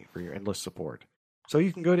Garmy, for your endless support. So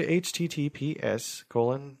you can go to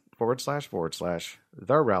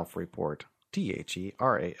https://theralphreport,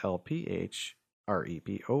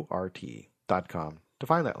 TheRalphReport.com to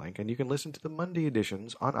find that link, and you can listen to the Monday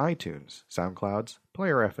editions on iTunes, SoundClouds,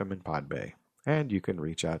 Player FM, and Podbay. And you can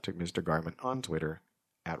reach out to Mr. Garman on Twitter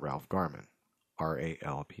at Ralph Garman,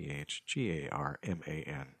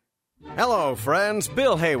 RalphGarman. Hello, friends.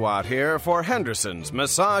 Bill Haywatt here for Henderson's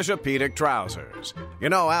Massagepedic Trousers. You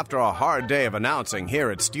know, after a hard day of announcing here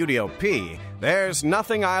at Studio P, there's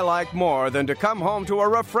nothing I like more than to come home to a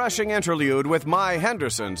refreshing interlude with my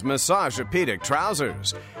Henderson's Massagepedic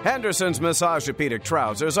Trousers. Henderson's Massagepedic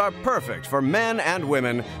Trousers are perfect for men and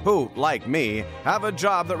women who, like me, have a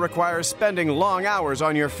job that requires spending long hours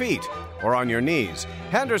on your feet or on your knees.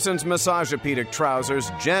 Henderson's Massagepedic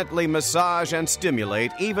Trousers gently massage and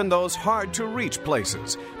stimulate even those hard-to-reach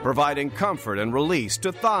places, providing comfort and release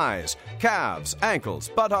to thighs, calves, ankles,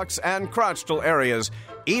 buttocks, and crotchal areas,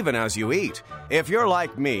 even as you eat. If you're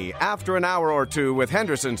like me, after an hour or two with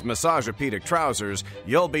Henderson's Massagepedic Trousers,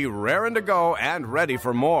 you'll be raring to go and ready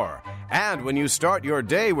for more. And when you start your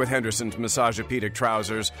day with Henderson's Massagepedic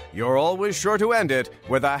Trousers, you're always sure to end it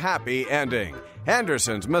with a happy ending.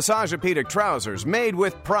 Henderson's Massagepedic Trousers, made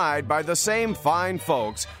with pride by the same fine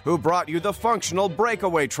folks who brought you the functional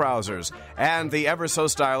breakaway trousers and the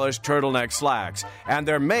ever-so-stylish turtleneck slacks. And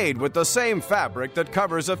they're made with the same fabric that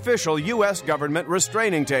covers official U.S. government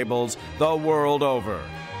restraining tables the world over.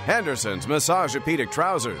 Henderson's Massagepedic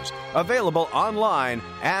Trousers, available online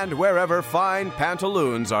and wherever fine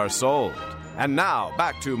pantaloons are sold. And now,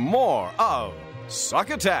 back to more of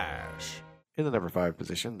Succotash. In the number 5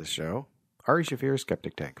 position this show, Ari Shaffir's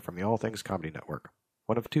Skeptic Tank from the All Things Comedy Network.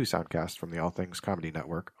 One of 2 soundcasts from the All Things Comedy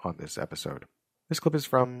Network on this episode. This clip is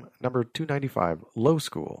from number 295, Low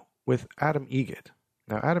School, with Adam Egett.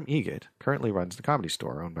 Now, Adam Egett currently runs the Comedy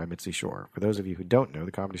Store, owned by Mitzi Shore. For those of you who don't know,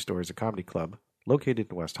 the Comedy Store is a comedy club located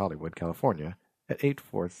in West Hollywood, California, at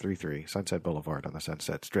 8433 Sunset Boulevard on the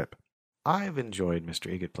Sunset Strip. I've enjoyed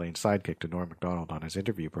Mr. Egett playing sidekick to Norm Macdonald on his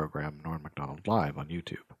interview program, Norm Macdonald Live, on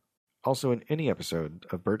YouTube. Also, in any episode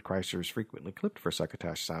of Bert Kreischer's frequently clipped for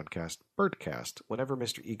Succotash Soundcast, Bertcast, whenever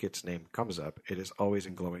Mr. Egett's name comes up, it is always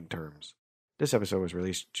in glowing terms. This episode was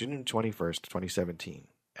released June 21st, 2017,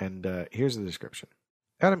 and here's the description.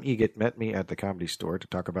 Adam Egett met me at the Comedy Store to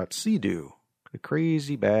talk about Sea-Doo, the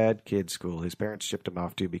crazy bad kid school his parents shipped him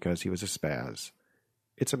off to because he was a spaz.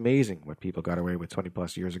 It's amazing what people got away with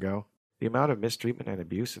 20-plus years ago. The amount of mistreatment and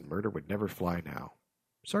abuse and murder would never fly now.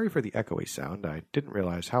 Sorry for the echoey sound. I didn't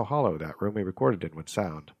realize how hollow that room we recorded in would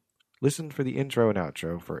sound. Listen for the intro and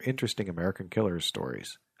outro for interesting American killers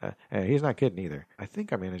stories. He's not kidding either. I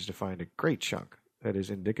think I managed to find a great chunk that is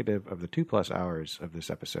indicative of the 2+ hours of this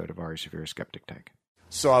episode of Ari Shaffir's Skeptic Tank.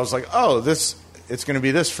 So I was like, oh, it's going to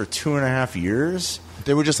be this for 2.5 years?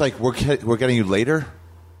 They were just like, we're getting you later?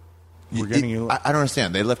 We're getting you I don't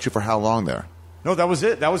understand. They left you for how long there? No, that was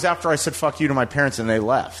it. That was after I said fuck you to my parents and they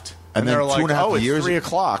left. And then they're 2.5 years? It's 3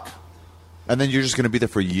 o'clock. And then you're just going to be there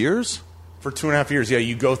for years? For 2.5 years, yeah.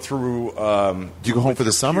 You go through... do you go home for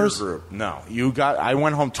the summers? Group. No. I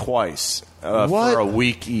went home twice what? For a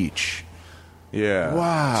week each. Yeah.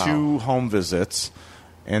 Wow. 2 home visits.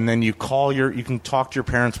 And then you can talk to your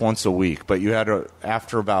parents once a week, but you had to,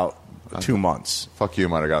 after about 2 months. Fuck you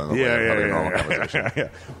might have gotten in the way of having a normal conversation. Yeah.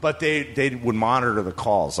 But they would monitor the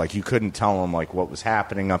calls. Like, you couldn't tell them, like, what was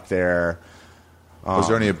happening up there. Was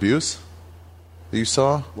there any abuse that you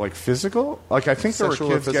saw? Like physical? Like, I think Sexual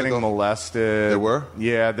there were kids getting molested. There were?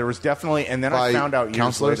 Yeah, there was definitely. And then I found out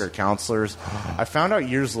years later, counselors. I found out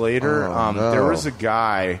years later, no. there was a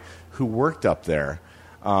guy who worked up there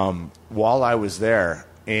while I was there.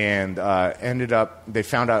 And they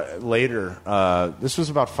found out later, this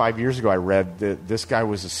was about 5 years ago, I read that this guy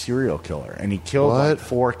was a serial killer. And he killed like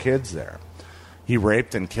 4 kids there. He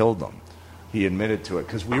raped and killed them. He admitted to it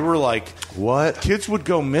because we were like, what? Kids would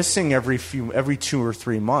go missing every 2 or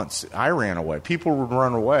 3 months. I ran away. People would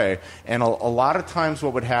run away, and a lot of times,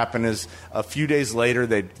 what would happen is a few days later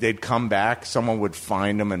they'd come back. Someone would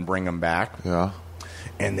find them and bring them back. Yeah,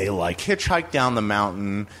 and they like hitchhiked down the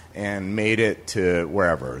mountain and made it to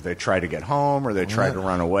wherever they tried to get home or they tried to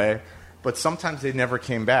run away. But sometimes they never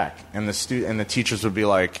came back, and the teachers would be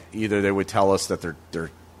like, either they would tell us that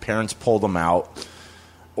their parents pulled them out.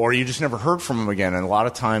 Or you just never heard from them again. And a lot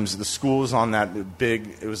of times the school was on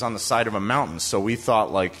it was on the side of a mountain. So we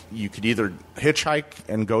thought like you could either hitchhike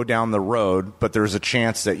and go down the road, but there was a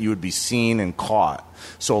chance that you would be seen and caught.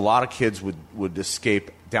 So a lot of kids would escape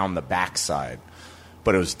down the backside.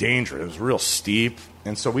 But it was dangerous. It was real steep.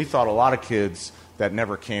 And so we thought a lot of kids that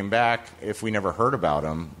never came back, if we never heard about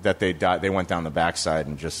them, that they died. They went down the backside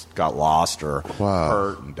and just got lost or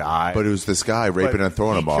hurt and died. But it was this guy raping and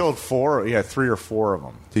throwing them off. He killed 3 or 4 of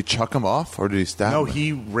them. Did he chuck them off or did he stab them? No,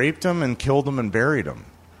 he raped them and killed them and buried them.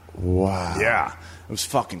 Wow. Yeah. It was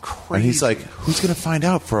fucking crazy. And he's like, who's going to find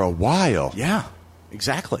out for a while? Yeah,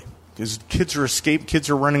 exactly. Because kids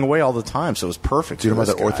are running away all the time, so it was perfect. Do you know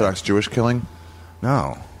about the Orthodox Jewish killing?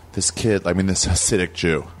 No. This kid, this Hasidic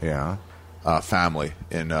Jew. Yeah. Family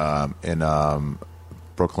in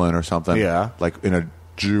Brooklyn or something. Yeah. Like in a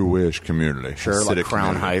Jewish community. Sure, like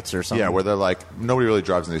Crown Heights or something. Yeah, where they're like, nobody really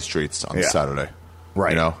drives in these streets on Saturday.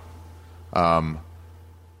 Right. You know?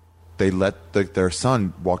 They let their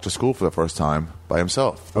son walk to school for the first time by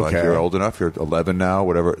himself. They're like, you're old enough, you're 11 now,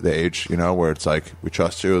 whatever the age, where it's like, we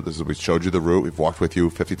trust you, we showed you the route, we've walked with you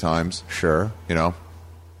 50 times. Sure.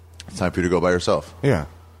 It's time for you to go by yourself. Yeah.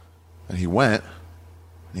 And he went,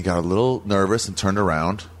 and he got a little nervous and turned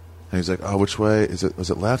around. And he's like, oh, which way? Was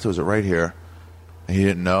it left or was it right here? And he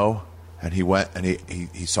didn't know. And he went, and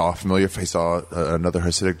he saw a familiar face, saw another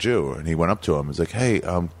Hasidic Jew. And he went up to him. He's like, hey,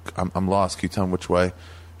 I'm lost. Can you tell me which way?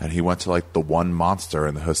 And he went to like the one monster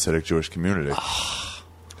in the Hasidic Jewish community.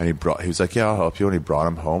 And he was like, yeah, I'll help you. And he brought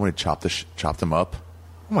him home, and he chopped him up.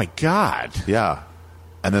 Oh, my God. Yeah.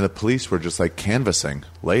 And then the police were just like canvassing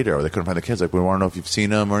later. They couldn't find the kids. Like, we want to know if you've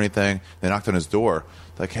seen him or anything. They knocked on his door.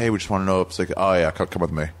 Like, hey, we just want to know. It's like, oh yeah, come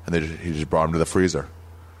with me. And he just brought him to the freezer.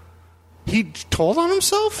 He told on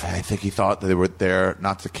himself? I think he thought that they were there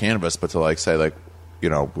not to canvass, but to like say like,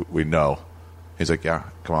 we know. He's like, yeah,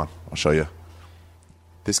 come on, I'll show you.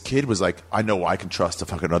 This kid was like, I know I can trust a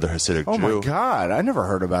fucking other Hasidic Jew. Oh my God, I never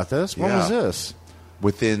heard about this. When was this?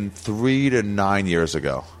 Within 3 to 9 years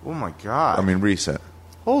ago. Oh my God. I mean, recent.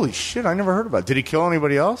 Holy shit, I never heard about it. Did he kill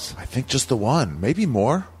anybody else? I think just the one, maybe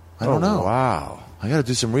more. I don't know. Wow. I got to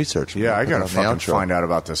do some research. Yeah, I got to fucking find out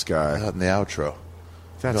about this guy. In the outro.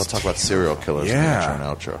 I'll talk about serial killers in the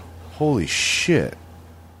outro. Holy shit.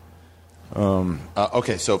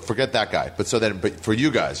 Okay, so forget that guy. But for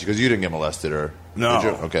you guys, because you didn't get molested, or no? Did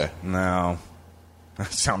you? Okay, no. I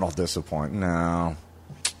sound all disappointed. No,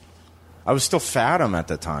 I was still fathom at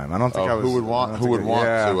the time. I don't think I was. Who would want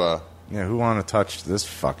to? Who wanted to touch this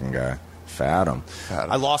fucking guy? Fathom.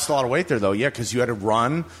 I lost a lot of weight there, though. Yeah, because you had to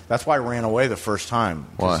run. That's why I ran away the first time.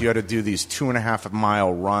 Because you had to do these 2.5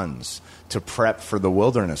 mile runs to prep for the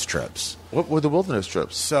wilderness trips. What were the wilderness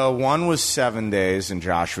trips? So one was 7 days in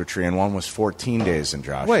Joshua Tree, and one was 14 days in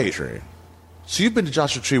Joshua Tree. So you've been to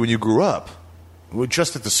Joshua Tree when you grew up? Well,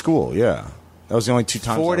 just at the school, yeah. That was the only 2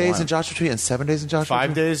 times. 4 days in Joshua Tree and 7 days in Joshua Tree?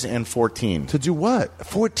 5 days and 14. To do what?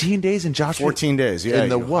 14 days in Joshua Tree? 14 days, yeah. In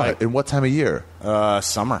the what? Hike. In what time of year?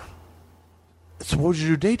 Summer. So what would you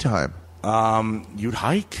do daytime? You'd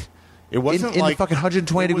hike. It wasn't in like the fucking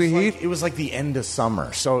 120 degree heat. It was like the end of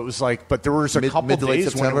summer, so it was like. But there was a couple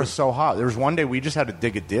days when it was so hot. There was one day we just had to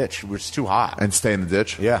dig a ditch. It was too hot and stay in the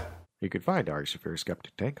ditch. Yeah. You can find Ari Shaffir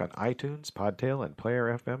Skeptic Tank on iTunes, Podtail, and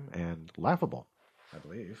Player FM, and Laughable, I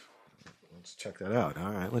believe. Let's check that out.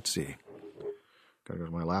 All right, let's see. Gotta go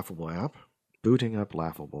to my Laughable app. Booting up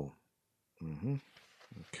Laughable.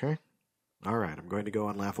 Okay. All right, I'm going to go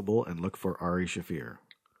on Laughable and look for Ari Shaffir.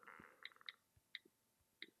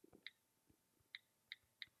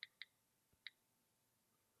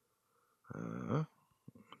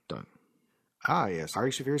 Done. Yes, Ari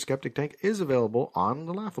Shaffir Skeptic Tank is available on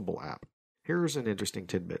the Laughable app. Here's an interesting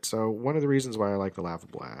tidbit. So one of the reasons why I like the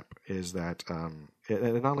Laughable app is that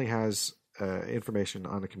it not only has information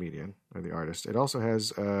on the comedian or the artist, it also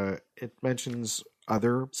has, it mentions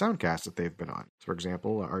other soundcasts that they've been on. So for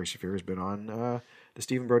example, Ari Shaffir has been on the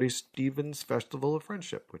Stephen Brody Stevens Festival of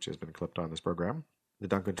Friendship, which has been clipped on this program. The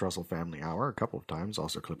Duncan Trussell Family Hour, a couple of times,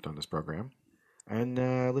 also clipped on this program. And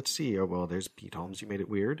let's see. Oh, well, there's Pete Holmes. You made it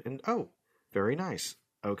weird. And very nice.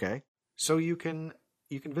 Okay. So you can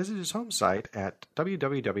visit his home site at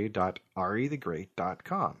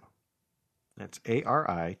www.arithegreat.com. That's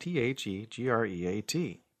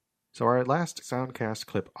ARITHEGREAT. So our last Soundcast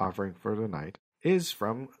clip offering for the night is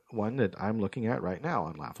from one that I'm looking at right now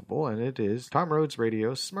on Laughable, and it is Tom Rhodes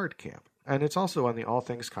Radio's Smart Camp. And it's also on the All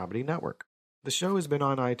Things Comedy Network. The show has been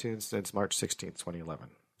on iTunes since March 16, 2011,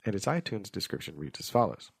 and its iTunes description reads as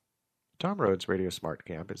follows. Tom Rhodes Radio Smart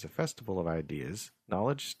Camp is a festival of ideas,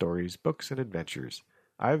 knowledge, stories, books, and adventures.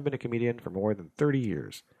 I've been a comedian for more than 30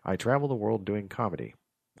 years. I travel the world doing comedy.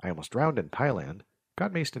 I almost drowned in Thailand,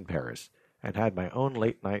 got maced in Paris, and had my own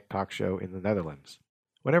late-night talk show in the Netherlands.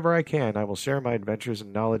 Whenever I can, I will share my adventures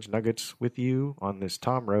and knowledge nuggets with you on this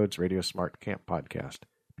Tom Rhodes Radio Smart Camp podcast.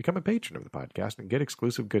 Become a patron of the podcast and get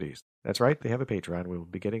exclusive goodies. That's right, they have a Patreon. We will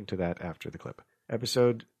be getting to that after the clip.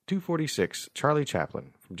 Episode 246, Charlie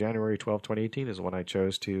Chaplin, from January 12, 2018, is one I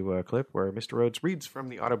chose to clip, where Mr. Rhodes reads from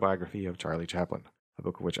the autobiography of Charlie Chaplin, a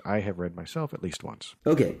book of which I have read myself at least once.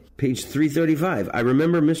 Okay, page 335. I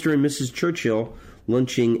remember Mr. and Mrs. Churchill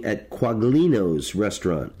lunching at Quaglino's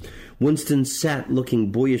restaurant. Winston sat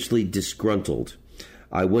looking boyishly disgruntled.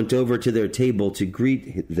 I went over to their table to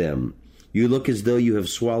greet them. You look as though you have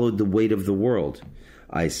swallowed the weight of the world,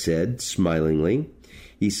 I said, smilingly.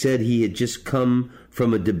 He said he had just come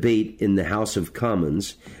from a debate in the House of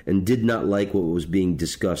Commons and did not like what was being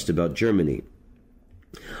discussed about Germany.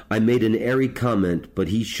 I made an airy comment, but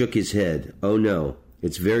he shook his head. Oh no,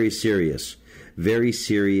 it's very serious. Very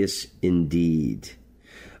serious indeed.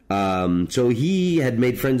 So he had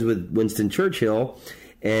made friends with Winston Churchill,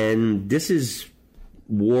 and this is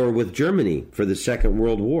war with Germany for the Second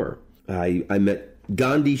World War. I met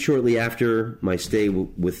Gandhi shortly after my stay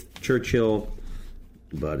with Churchill.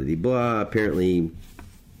 Blah-de-blah. Apparently,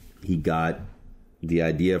 he got the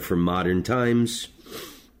idea from modern times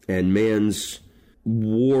and man's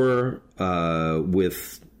war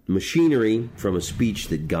with machinery from a speech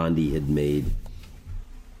that Gandhi had made.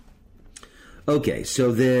 Okay,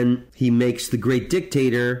 so then he makes The Great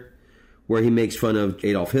Dictator, where he makes fun of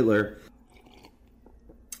Adolf Hitler.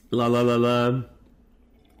 La la la la.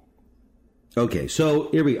 Okay,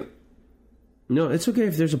 so here we go. No, it's okay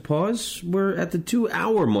if there's a pause. We're at the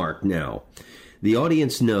 2-hour mark now. The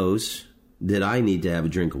audience knows that I need to have a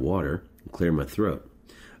drink of water and clear my throat.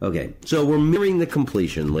 Okay, so we're nearing the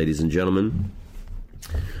completion, ladies and gentlemen.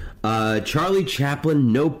 Charlie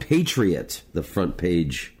Chaplin, no patriot, the front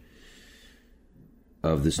page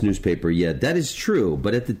of this newspaper. Yeah, that is true,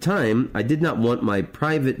 but at the time, I did not want my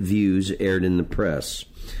private views aired in the press.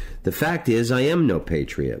 The fact is, I am no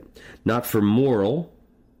patriot, not for moral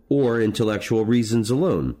or intellectual reasons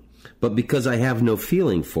alone, but because I have no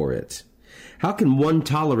feeling for it. How can one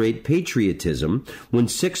tolerate patriotism when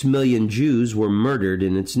 6 million Jews were murdered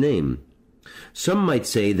in its name? Some might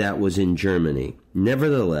say that was in Germany.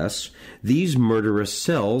 Nevertheless, these murderous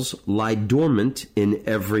cells lie dormant in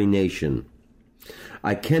every nation.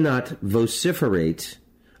 I cannot vociferate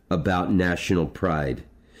about national pride.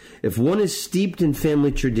 If one is steeped in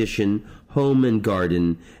family tradition, home and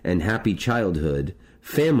garden, and happy childhood,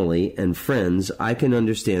 family and friends, I can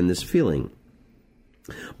understand this feeling.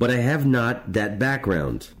 But I have not that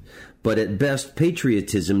background. But at best,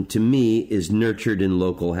 patriotism to me is nurtured in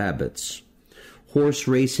local habits. Horse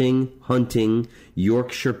racing, hunting,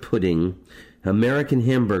 Yorkshire pudding, American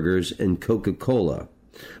hamburgers, and Coca-Cola.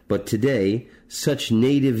 But today, such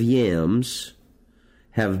native yams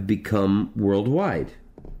have become worldwide.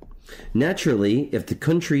 Naturally, if the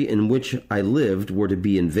country in which I lived were to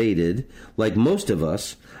be invaded, like most of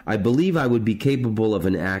us, I believe I would be capable of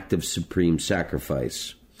an act of supreme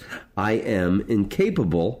sacrifice. I am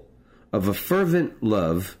incapable of a fervent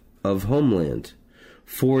love of homeland,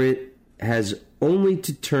 for it has only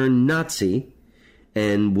to turn Nazi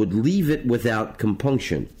and would leave it without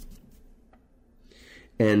compunction.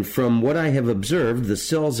 And from what I have observed, the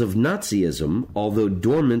cells of Nazism, although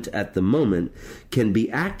dormant at the moment, can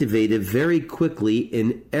be activated very quickly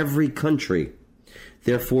in every country.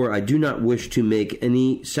 Therefore, I do not wish to make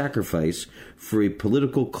any sacrifice for a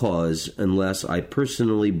political cause unless I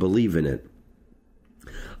personally believe in it.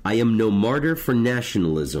 I am no martyr for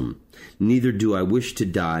nationalism, neither do I wish to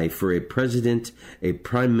die for a president, a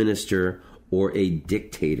prime minister, or a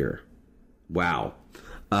dictator. Wow.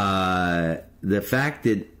 The fact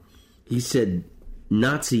that he said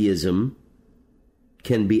Nazism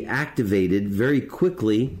can be activated very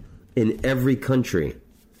quickly in every country.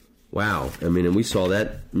 Wow. I mean, and we saw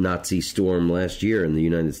that Nazi storm last year in the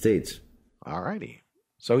United States. Alrighty.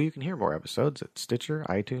 So you can hear more episodes at Stitcher,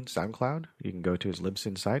 iTunes, SoundCloud. You can go to his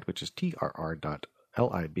Libsyn site, which is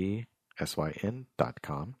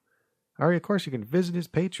trr.libsyn.com. Or, of course, you can visit his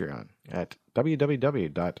Patreon at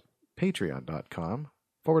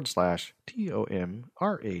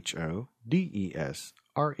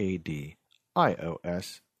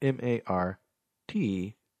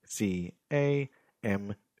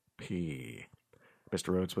Mr.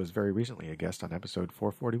 Rhodes was very recently a guest on episode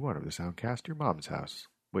 441 of the Soundcast Your Mom's House,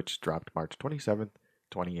 which dropped March 27th,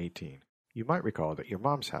 2018. You might recall that Your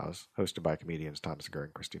Mom's House, hosted by comedians Thomas Gurr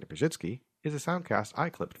and Christina Pajitsky, is a soundcast I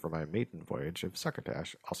clipped for my maiden voyage of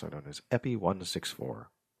Succotash, also known as Epi 164.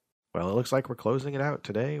 Well, it looks like we're closing it out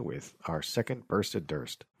today with our second Bursted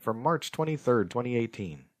Durst from March 23rd,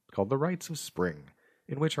 2018, called The Rites of Spring,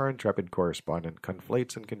 in which our intrepid correspondent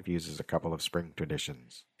conflates and confuses a couple of spring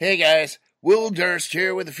traditions. Hey guys, Will Durst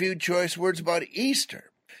here with a few choice words about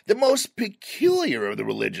Easter, the most peculiar of the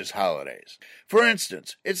religious holidays. For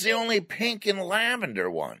instance, it's the only pink and lavender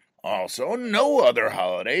one. Also, no other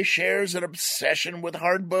holiday shares an obsession with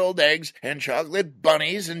hard-boiled eggs and chocolate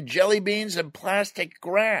bunnies and jelly beans and plastic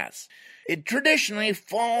grass. It traditionally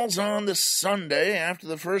falls on the Sunday after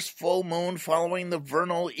the first full moon following the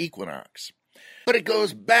vernal equinox. But it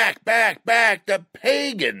goes back to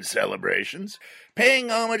pagan celebrations,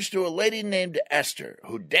 paying homage to a lady named Esther,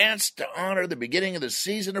 who danced to honor the beginning of the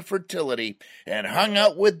season of fertility and hung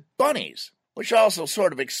out with bunnies, which also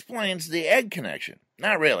sort of explains the egg connection.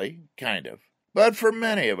 Not really, kind of. But for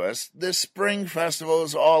many of us, this spring festival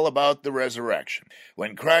is all about the resurrection,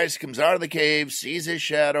 when Christ comes out of the cave, sees his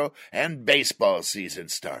shadow, and baseball season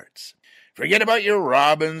starts. Forget about your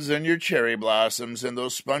robins and your cherry blossoms and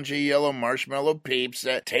those spongy yellow marshmallow peeps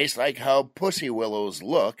that taste like how pussy willows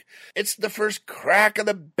look. It's the first crack of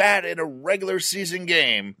the bat in a regular season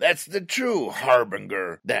game that's the true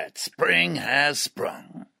harbinger that spring has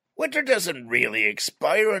sprung. Winter doesn't really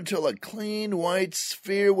expire until a clean white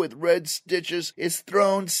sphere with red stitches is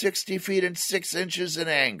thrown 60 feet and 6 inches in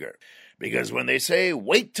anger. Because when they say,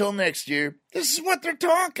 wait till next year, this is what they're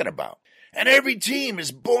talking about. And every team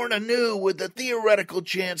is born anew with the theoretical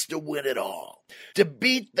chance to win it all, to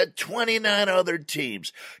beat the 29 other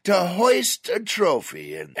teams, to hoist a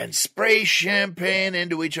trophy and spray champagne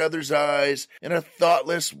into each other's eyes in a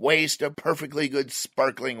thoughtless waste of perfectly good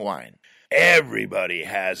sparkling wine. Everybody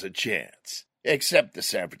has a chance. Except the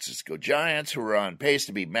San Francisco Giants, who are on pace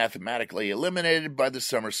to be mathematically eliminated by the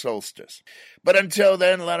summer solstice. But until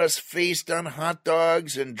then, let us feast on hot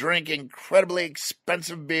dogs and drink incredibly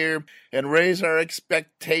expensive beer and raise our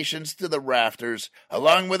expectations to the rafters,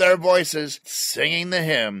 along with our voices singing the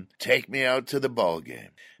hymn, Take Me Out to the Ball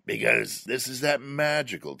Game. Because this is that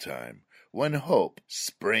magical time when hope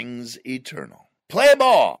springs eternal. Play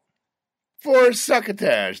ball! For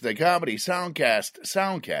Succotash, the Comedy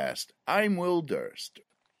Soundcast, I'm Will Durst.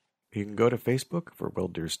 You can go to Facebook for Will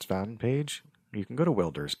Durst's fan page. You can go to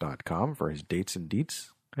willdurst.com for his dates and deets.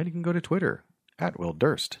 And you can go to Twitter, at Will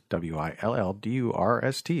Durst,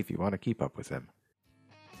 WILLDURST, if you want to keep up with him.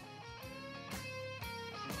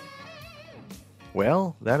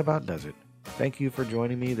 Well, that about does it. Thank you for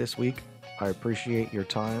joining me this week. I appreciate your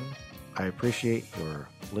time. I appreciate your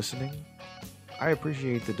listening. I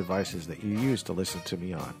appreciate the devices that you use to listen to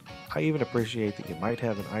me on. I even appreciate that you might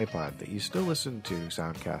have an iPod that you still listen to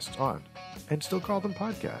Soundcasts on, and still call them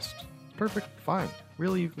podcasts. Perfect, fine.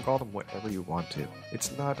 Really, you can call them whatever you want to.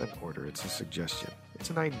 It's not an order, it's a suggestion. It's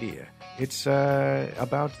an idea. It's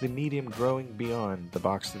about the medium growing beyond the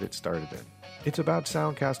box that it started in. It's about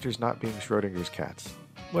Soundcasters not being Schrodinger's cats.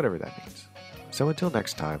 Whatever that means. So until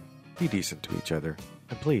next time, be decent to each other,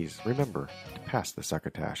 and please remember to pass the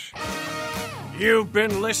succotash. You've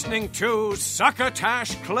been listening to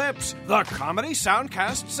Succotash Clips, the Comedy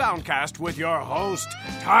Soundcast with your host,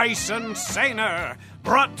 Tyson Saner.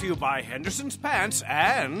 Brought to you by Henderson's Pants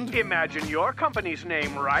and... Imagine your company's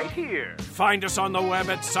name right here. Find us on the web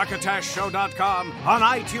at succotashshow.com, on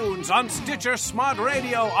iTunes, on Stitcher Smart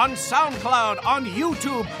Radio, on SoundCloud, on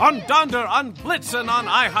YouTube, on Dunder, on Blitzen, on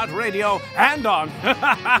iHeartRadio, and on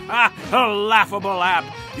a laughable app.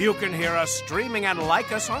 You can hear us streaming and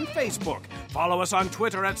like us on Facebook. Follow us on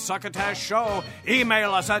Twitter at Succotash Show.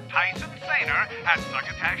 Email us at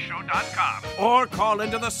TysonSaner@succotashshow.com. Or call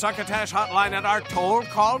into the Succotash hotline at our toll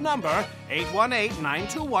call number,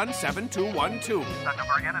 818-921-7212. That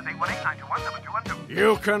number again is 818-921-7212.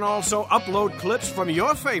 You can also upload clips from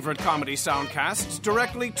your favorite comedy soundcasts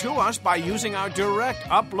directly to us by using our direct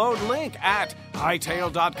upload link at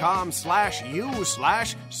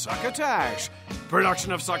hightail.com/u/succotash.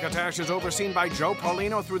 Production of Succotash is overseen by Joe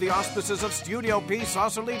Paulino through the auspices of Studio P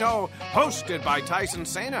Sausalito, hosted by Tyson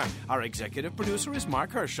Saner. Our executive producer is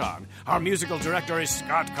Mark Hershon. Our musical director is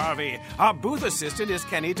Scott Carvey. Our booth assistant is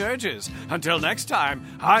Kenny Durges. Until next time,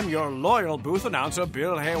 I'm your loyal booth announcer,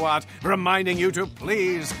 Bill Haywatt, reminding you to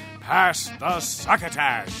please pass the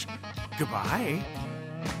Succotash. Goodbye.